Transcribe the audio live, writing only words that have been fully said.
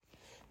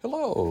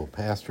Hello,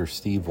 Pastor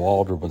Steve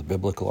Waldron with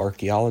Biblical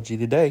Archaeology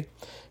today,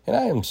 and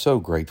I am so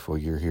grateful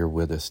you're here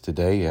with us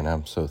today, and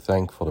I'm so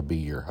thankful to be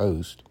your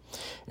host.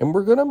 And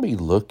we're going to be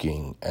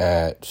looking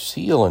at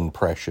seal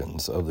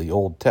impressions of the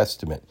Old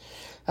Testament.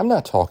 I'm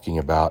not talking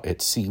about at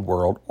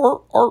SeaWorld,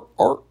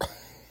 or.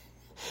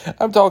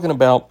 I'm talking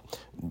about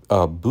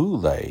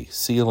boule.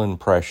 Seal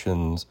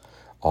impressions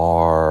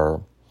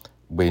are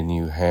when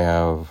you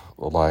have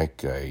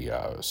like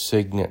a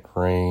signet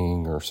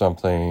ring or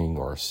something,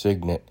 or a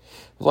signet.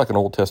 It's like an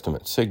Old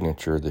Testament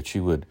signature that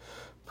you would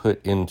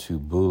put into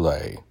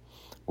boule,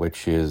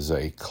 which is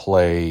a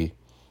clay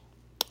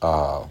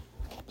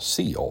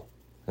seal.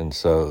 And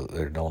so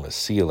they're known as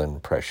seal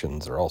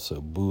impressions, or also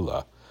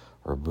bulla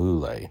or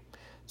boule.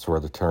 It's where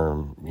the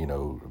term,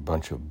 a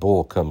bunch of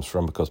bull comes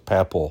from, because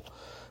papal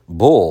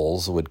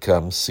bulls would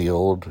come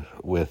sealed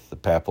with the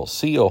papal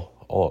seal,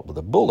 with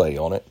a bulle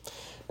on it.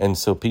 And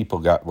so people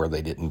got where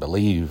they didn't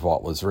believe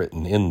what was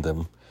written in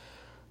them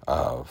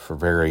for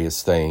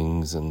various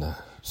things, and the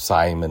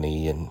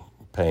simony and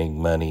paying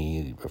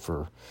money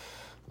for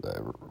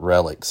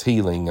relics,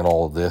 healing, and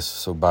all of this.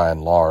 So by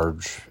and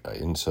large,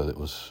 and so it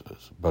was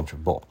a bunch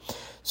of bull.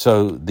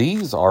 So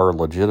these are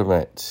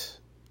legitimate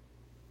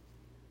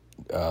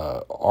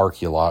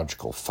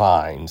archaeological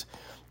finds,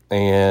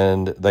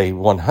 and they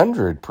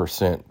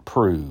 100%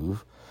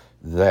 prove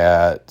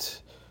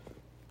that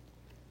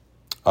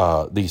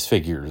these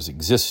figures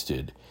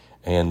existed,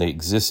 and they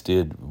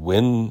existed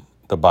when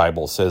the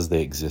Bible says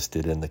they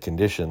existed, and the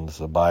conditions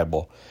the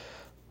Bible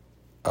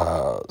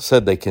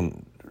said they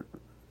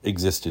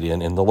existed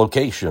in, and the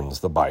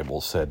locations the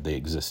Bible said they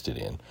existed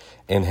in,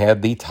 and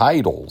had the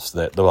titles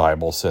that the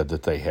Bible said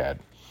that they had.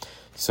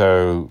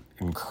 So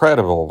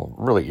incredible,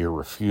 really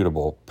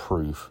irrefutable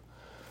proof.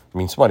 I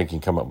mean, somebody can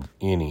come up with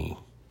any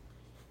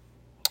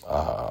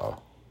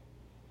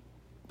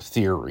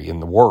theory in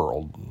the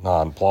world,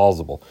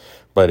 non-plausible,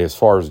 but as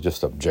far as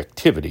just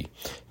objectivity,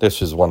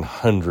 this is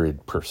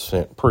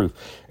 100% proof.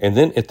 And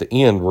then at the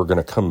end, we're going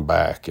to come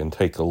back and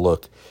take a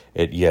look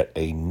at yet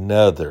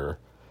another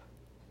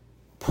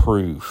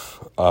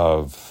proof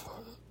of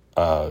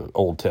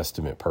Old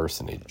Testament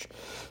personage.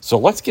 So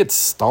let's get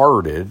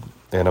started,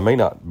 and I may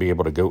not be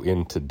able to go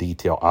into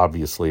detail,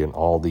 obviously, in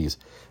all these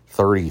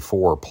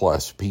 34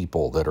 plus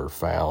people that are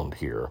found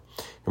here.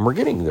 And we're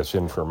getting this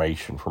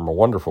information from a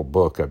wonderful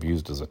book I've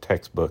used as a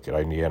textbook at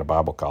Indiana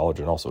Bible College,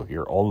 and also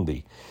here on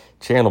the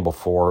channel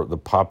before, The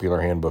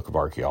Popular Handbook of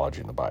Archaeology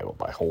in the Bible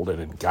by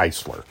Holden and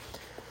Geisler.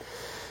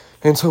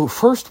 And so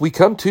first we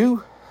come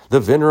to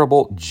the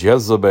Venerable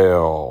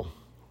Jezebel,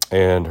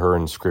 and her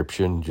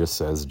inscription just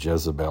says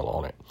Jezebel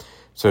on it.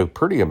 So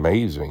pretty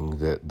amazing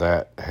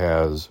that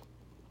has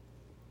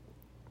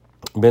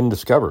been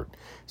discovered.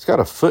 It's got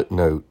a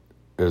footnote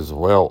as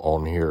well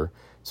on here.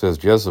 It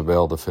says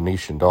Jezebel, the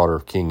Phoenician daughter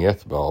of King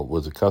Ethbal,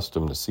 was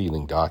accustomed to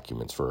sealing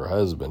documents for her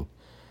husband.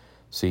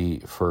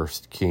 See 1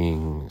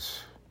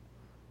 Kings,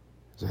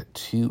 is that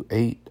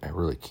 2:8? I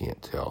really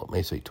can't tell. It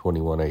may say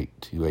 21:8,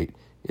 2:8.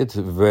 It's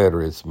a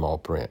very small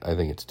print. I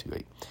think it's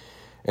 2:8.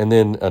 And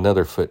then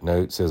another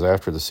footnote says,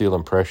 after the seal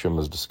impression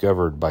was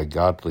discovered by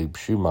Gottlieb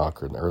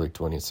Schumacher in the early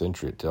 20th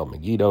century at Tel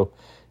Megiddo,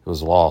 it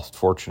was lost.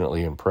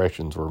 Fortunately,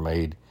 impressions were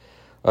made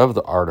of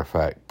the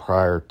artifact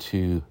prior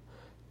to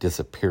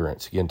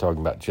disappearance. Again,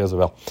 talking about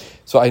Jezebel.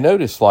 So I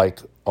noticed, like,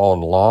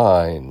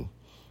 online,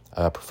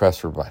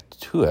 Professor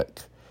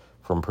Matuik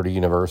from Purdue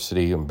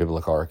University and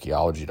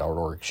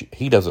biblicalarchaeology.org,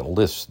 he doesn't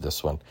list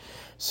this one.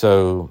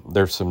 So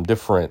there's some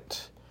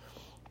different,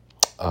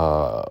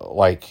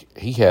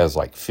 he has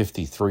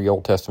 53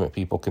 Old Testament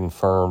people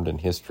confirmed in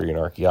history and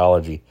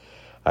archaeology.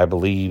 I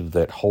believe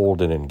that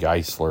Holden and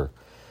Geisler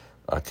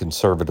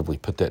conservatively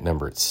put that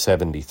number at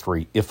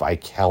 73, if I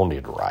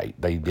counted right.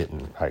 They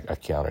didn't. I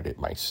counted it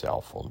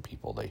myself on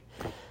people they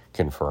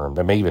confirmed.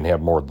 I may even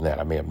have more than that.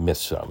 I may have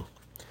missed some.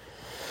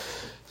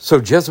 So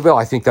Jezebel,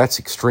 I think that's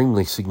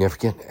extremely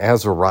significant.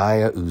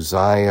 Azariah,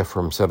 Uzziah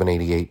from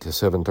 788 to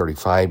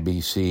 735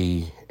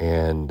 BC,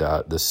 and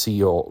the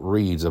seal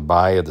reads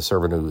Abiah, the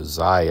servant of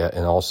Uzziah,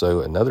 and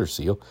also another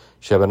seal,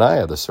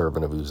 Shebaniah, the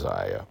servant of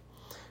Uzziah.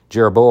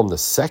 Jeroboam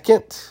II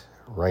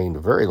reigned a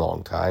very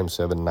long time,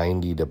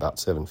 790 to about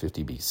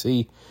 750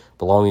 BC,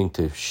 belonging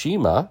to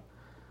Shema,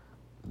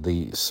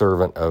 the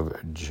servant of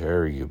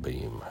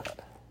Jeroboam.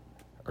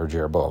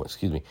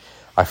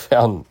 I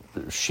found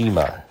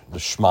Shema, the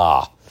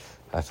Shema.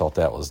 I thought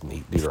that was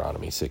neat.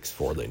 Deuteronomy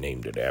 6:4, they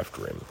named it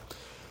after him.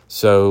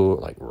 So,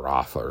 like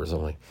Rapha or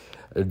something.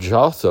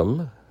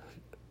 Jotham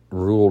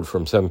ruled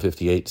from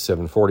 758 to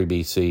 740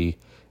 BC,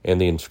 and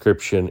the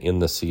inscription in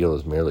the seal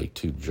is merely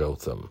to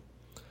Jotham,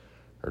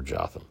 or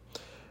Jotham.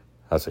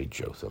 I say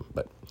Jotham,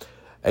 but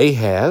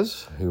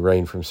Ahaz, who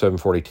reigned from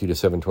 742 to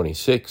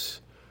 726,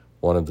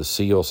 one of the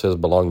seals says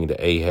belonging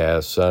to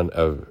Ahaz, son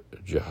of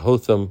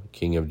Jehotham,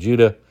 king of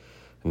Judah.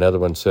 Another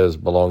one says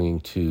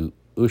belonging to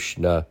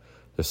Ushna,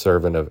 the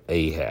servant of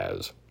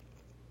Ahaz.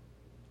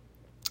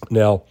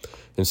 Now,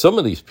 in some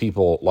of these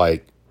people,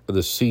 like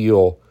the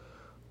seal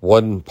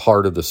one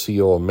part of the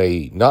seal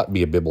may not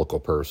be a biblical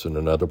person,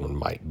 another one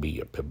might be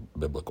a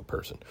biblical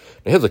person.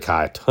 Now,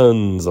 Hezekiah,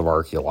 tons of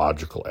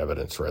archaeological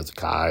evidence for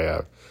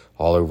Hezekiah,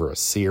 all over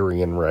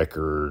Assyrian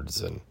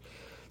records and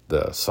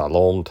the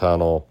Salon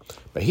Tunnel.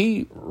 But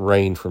he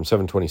reigned from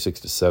 726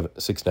 to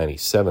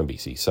 697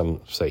 BC.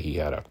 Some say he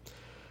had a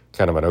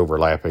kind of an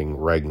overlapping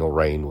regnal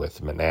reign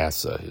with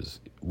Manasseh,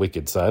 his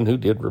wicked son, who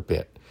did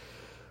repent.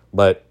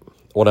 But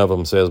one of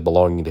them says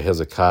belonging to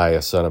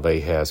Hezekiah, son of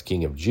Ahaz,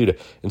 king of Judah.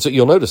 And so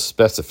you'll notice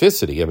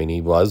specificity. I mean,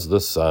 he was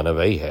the son of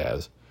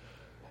Ahaz.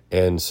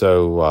 And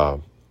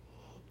so,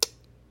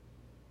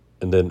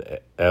 and then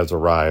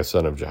Azariah,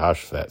 son of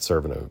Jehoshaphat,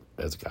 servant of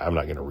Hezekiah. I'm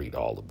not going to read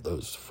all of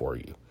those for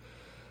you.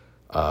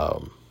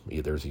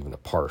 There's even a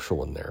partial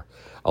one there.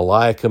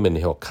 Eliakim and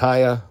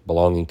Hilkiah,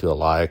 belonging to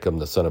Eliakim,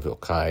 the son of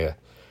Hilkiah.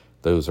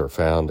 Those are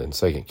found in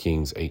 2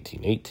 Kings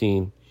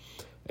 18:18.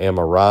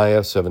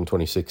 Amariah,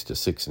 726 to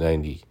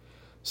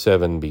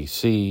 697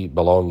 BC,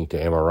 belonging to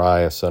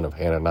Amariah, son of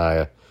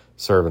Hananiah,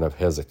 servant of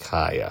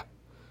Hezekiah.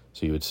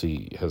 So you would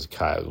see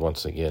Hezekiah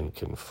once again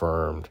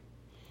confirmed.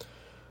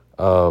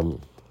 Also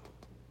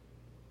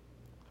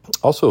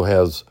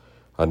has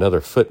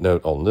another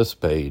footnote on this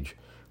page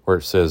where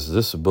it says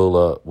this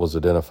bulla was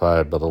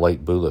identified by the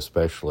late bulla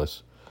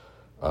specialist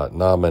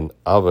Naaman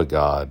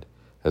Avagad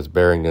as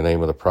bearing the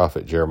name of the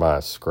prophet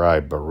Jeremiah's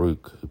scribe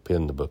Baruch, who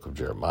penned the book of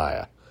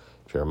Jeremiah,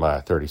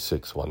 Jeremiah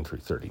 36, 1 through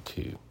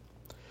 32.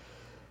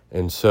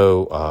 And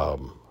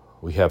so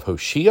we have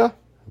Hoshea,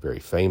 very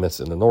famous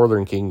in the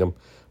northern kingdom,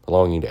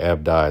 belonging to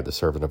Abdi, the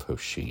servant of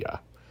Hoshea.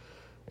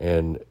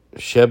 And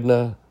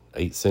Shebna,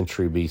 8th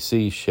century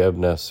BC,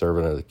 Shebna,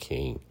 servant of the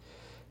king.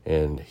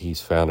 And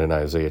he's found in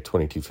Isaiah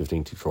 22,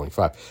 15 to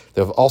 25.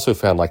 They've also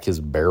found like his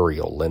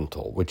burial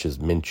lintel, which is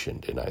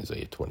mentioned in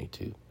Isaiah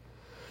 22.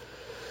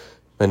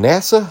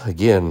 Manasseh,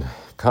 again,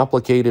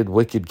 complicated,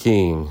 wicked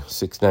king,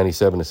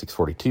 697 to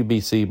 642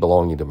 BC,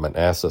 belonging to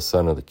Manasseh,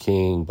 son of the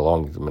king,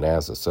 belonging to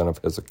Manasseh, son of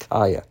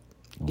Hezekiah.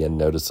 Again,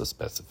 notice the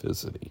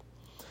specificity.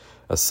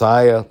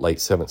 Asaiah, late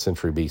 7th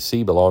century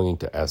BC, belonging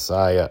to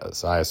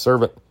Asaiah,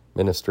 servant,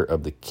 minister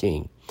of the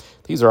king.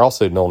 These are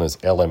also known as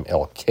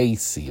LMLK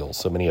seals,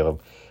 so many of them,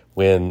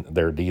 when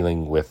they're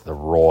dealing with the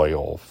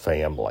royal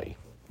family,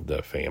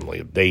 the family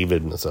of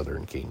David in the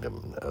southern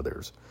kingdom, and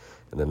others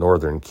in the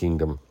northern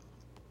kingdom.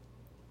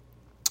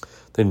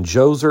 Then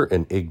Joser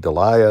and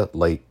Igdaliah,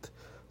 late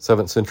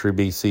 7th century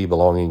BC,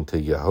 belonging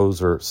to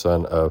Yehozer,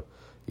 son of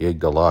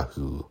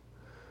Yigdalahu.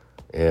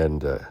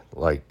 And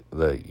like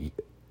the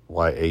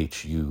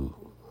YAHU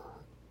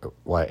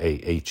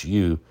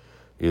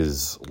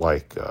is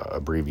like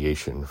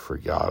abbreviation for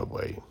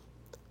Yahweh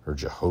or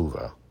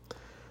Jehovah.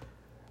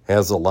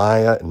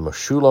 Azaliah and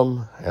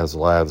Meshullam,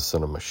 Azaliah the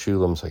son of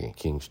Meshullam, 2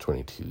 Kings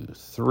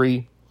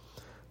 22:3.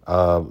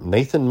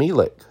 Nathan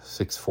Melech,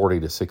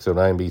 640 to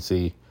 609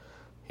 BC.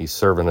 He's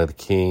servant of the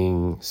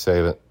king,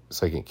 2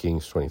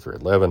 Kings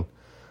 23:11.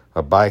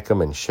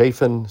 Abikam and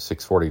Shaphan,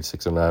 640 to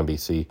 609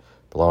 BC,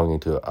 belonging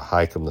to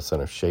Ahikam, the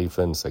son of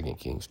Shaphan, 2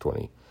 Kings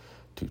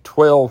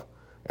 22:12.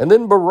 And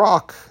then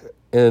Barak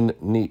and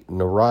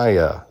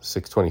Neriah,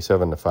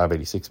 627 to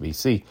 586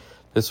 BC.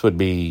 This would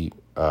be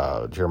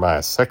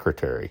Jeremiah's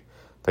secretary.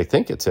 They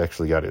think it's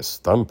actually got his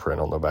thumbprint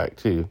on the back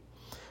too.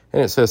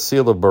 And it says,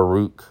 seal of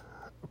Baruch,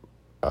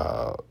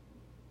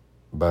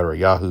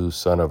 Barayahu,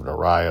 son of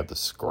Neriah, the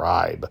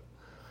scribe.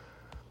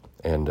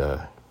 And,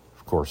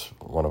 of course,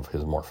 one of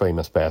his more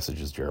famous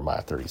passages,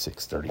 Jeremiah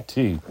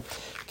 36:32.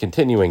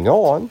 Continuing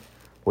on,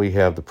 we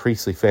have the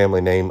priestly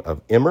family name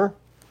of Immer,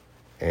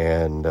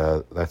 and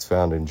that's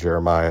found in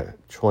Jeremiah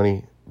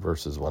 20,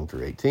 verses 1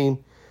 through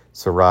 18.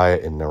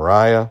 Sariah and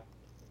Neriah,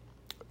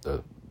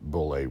 the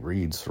bull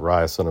reads,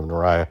 Sariah, son of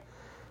Neriah,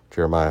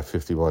 Jeremiah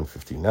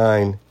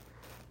 51:59.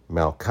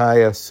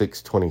 Malchiah,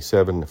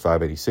 627 to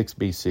 586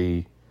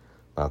 BC.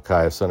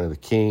 Malchiah, son of the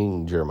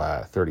king,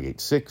 Jeremiah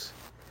 38:6.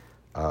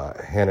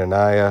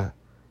 Hananiah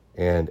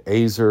and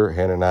Azer,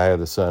 Hananiah,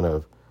 the son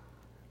of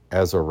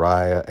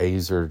Azariah,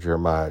 Azer,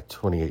 Jeremiah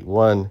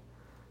 28:1.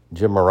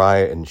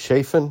 Gemariah and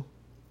Shaphan,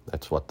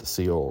 that's what the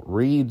seal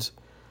reads.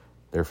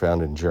 They're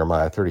found in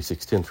Jeremiah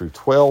 36:10 through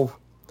 12.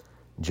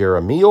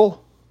 Jeremiel,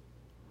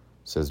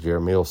 says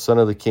Jeremiel, son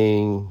of the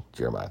king,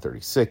 Jeremiah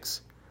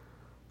 36.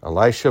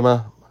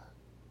 Elishama,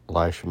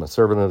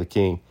 servant of the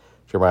king,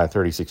 Jeremiah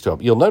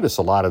 36:12. You'll notice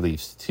a lot of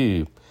these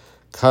too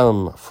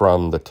come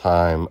from the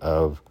time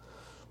of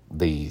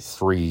the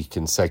 3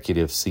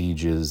 consecutive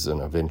sieges and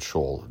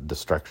eventual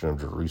destruction of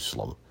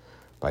Jerusalem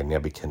by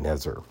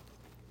Nebuchadnezzar.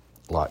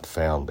 A lot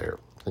found there.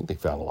 I think they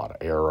found a lot of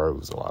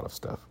arrows, a lot of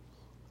stuff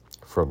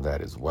from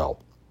that as well.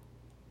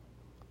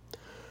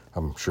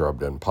 I'm sure I've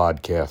done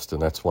podcasts,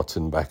 and that's what's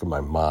in the back of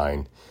my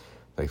mind.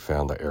 They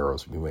found the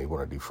arrows. We may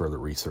want to do further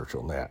research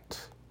on that.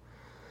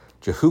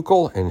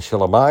 Jehukel and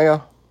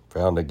Shelemiah,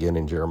 found again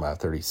in Jeremiah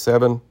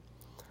 37.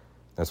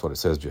 That's what it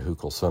says,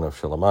 Jehukel, son of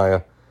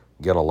Shelemiah.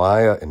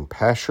 Gedaliah and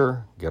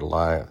Pashur,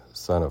 Gedaliah,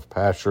 son of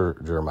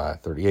Pashur, Jeremiah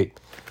 38.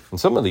 And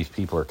some of these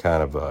people are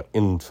kind of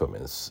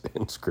infamous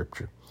in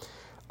Scripture.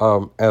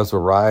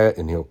 Azariah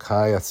and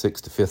Hilkiah,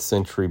 6th to 5th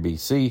century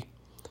BC.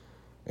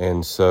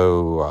 And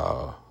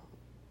so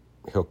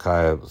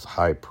Hilkiah was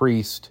high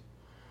priest,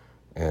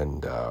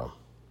 and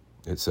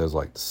it says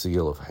like the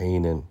seal of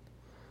Hanan,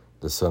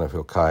 the son of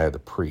Hilkiah the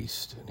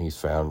priest. And he's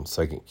found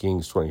in 2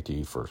 Kings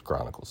 22, 1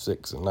 Chronicles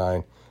 6 and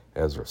 9,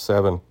 Ezra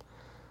 7.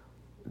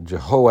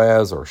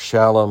 Jehoaz or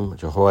Shallum,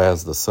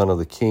 Jehoaz the son of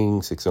the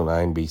king,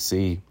 609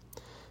 BC,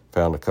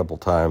 found a couple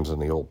times in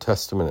the Old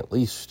Testament at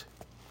least.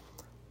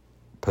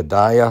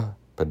 Pedaiah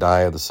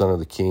the son of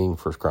the king,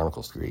 1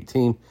 Chronicles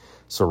 3:18.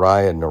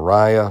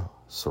 Sariah,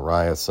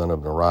 son of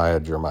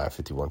Neriah, Jeremiah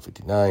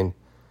 51:59.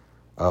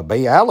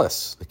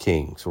 Baalis the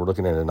king, so we're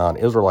looking at a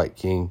non-Israelite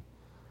king.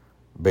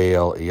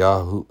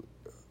 Baal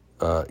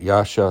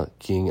Yasha,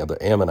 king of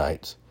the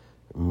Ammonites.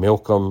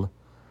 Milcom,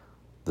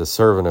 the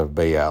servant of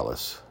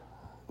Baalis.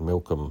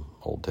 Milcom,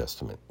 Old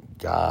Testament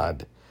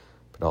God,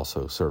 but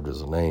also served as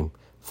a name.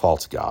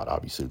 False god,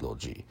 obviously, little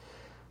g.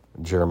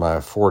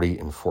 Jeremiah 40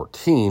 and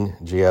 14.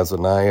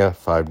 Jaazaniah,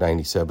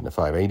 597 to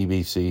 580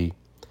 BC.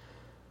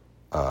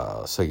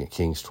 2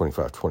 Kings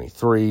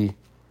 25:23.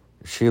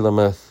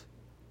 Shelemith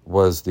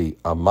was the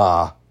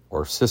Amah,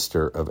 or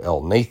sister of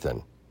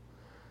Elnathan,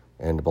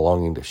 and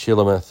belonging to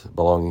Shelemith,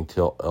 belonging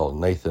to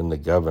Elnathan the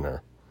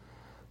governor.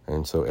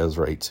 And so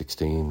Ezra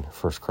 8:16,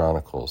 1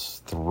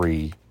 Chronicles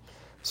 3.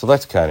 So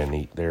that's kind of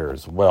neat there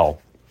as well.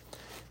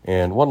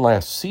 And one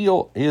last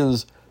seal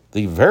is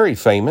the very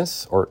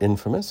famous, or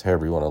infamous,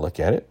 however you want to look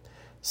at it,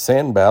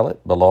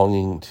 Sanballat,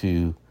 belonging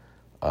to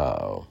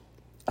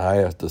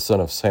Aiah, the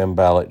son of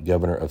Sanballat,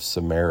 governor of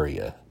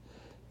Samaria.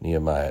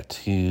 Nehemiah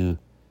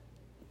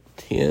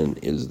 2:10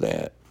 is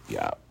that?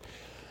 Yeah.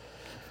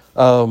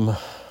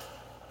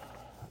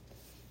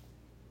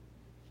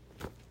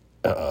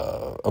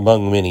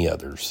 Among many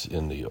others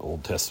in the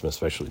Old Testament,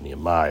 especially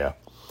Nehemiah.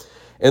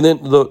 And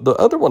then the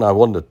other one I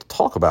wanted to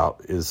talk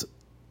about is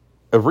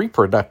a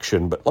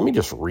reproduction, but let me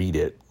just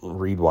read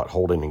what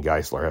Holden and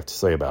Geisler have to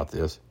say about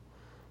this.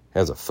 It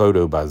has a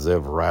photo by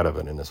Zev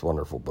Radovan in this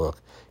wonderful book.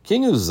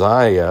 King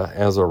Uzziah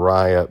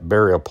Azariah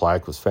burial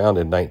plaque was found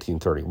in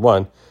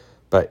 1931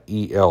 by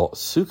E.L.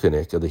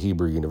 Sukenik of the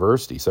Hebrew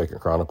University, 2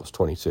 Chronicles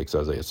 26,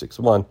 Isaiah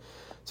 6:1.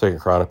 2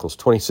 Chronicles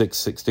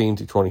 26:16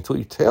 to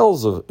 22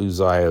 tells of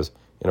Uzziah's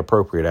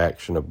inappropriate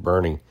action of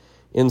burning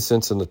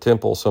incense in the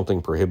temple,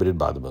 something prohibited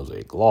by the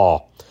Mosaic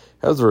law.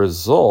 As a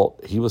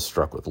result, he was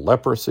struck with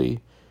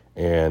leprosy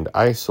and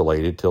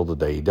isolated till the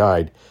day he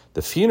died.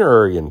 The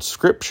funerary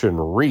inscription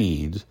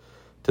reads,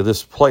 "To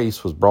this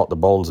place was brought the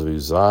bones of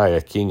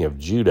Uzziah, king of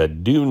Judah.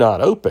 Do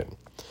not open."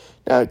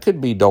 Now, it could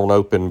be don't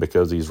open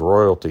because he's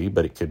royalty,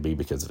 but it could be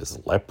because of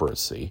his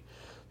leprosy.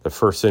 The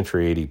 1st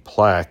century AD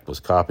plaque was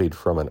copied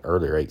from an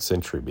earlier 8th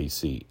century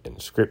BC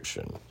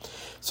inscription.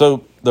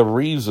 So the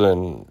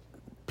reason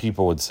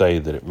people would say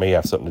that it may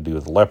have something to do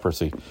with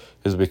leprosy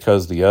is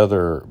because the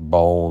other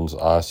bones,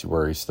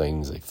 ossuaries,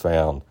 things they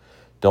found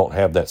don't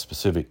have that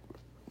specific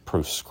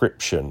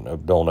prescription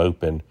of don't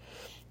open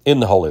in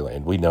the Holy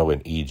Land. We know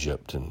in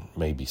Egypt and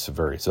maybe some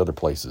various other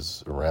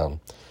places around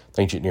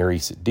the ancient Near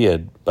East it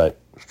did, but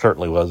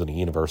certainly wasn't a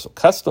universal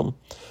custom.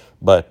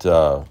 But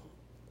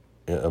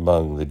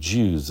among the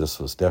Jews, this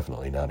was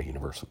definitely not a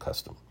universal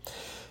custom.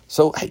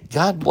 So, hey,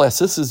 God bless.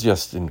 This is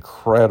just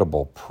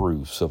incredible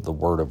proofs of the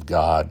Word of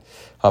God.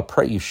 I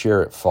pray you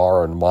share it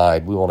far and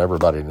wide. We want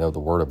everybody to know the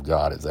Word of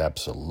God is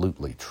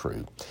absolutely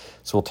true.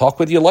 So we'll talk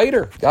with you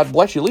later. God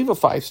bless you. Leave a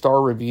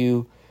 5-star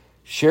review.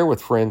 Share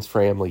with friends,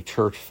 family,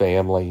 church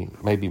family.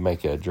 Maybe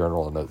make a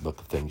journal, a notebook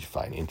of things you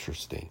find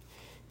interesting.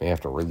 You may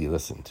have to really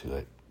listen to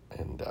it.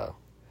 And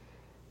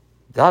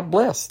God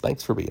bless.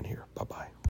 Thanks for being here. Bye-bye.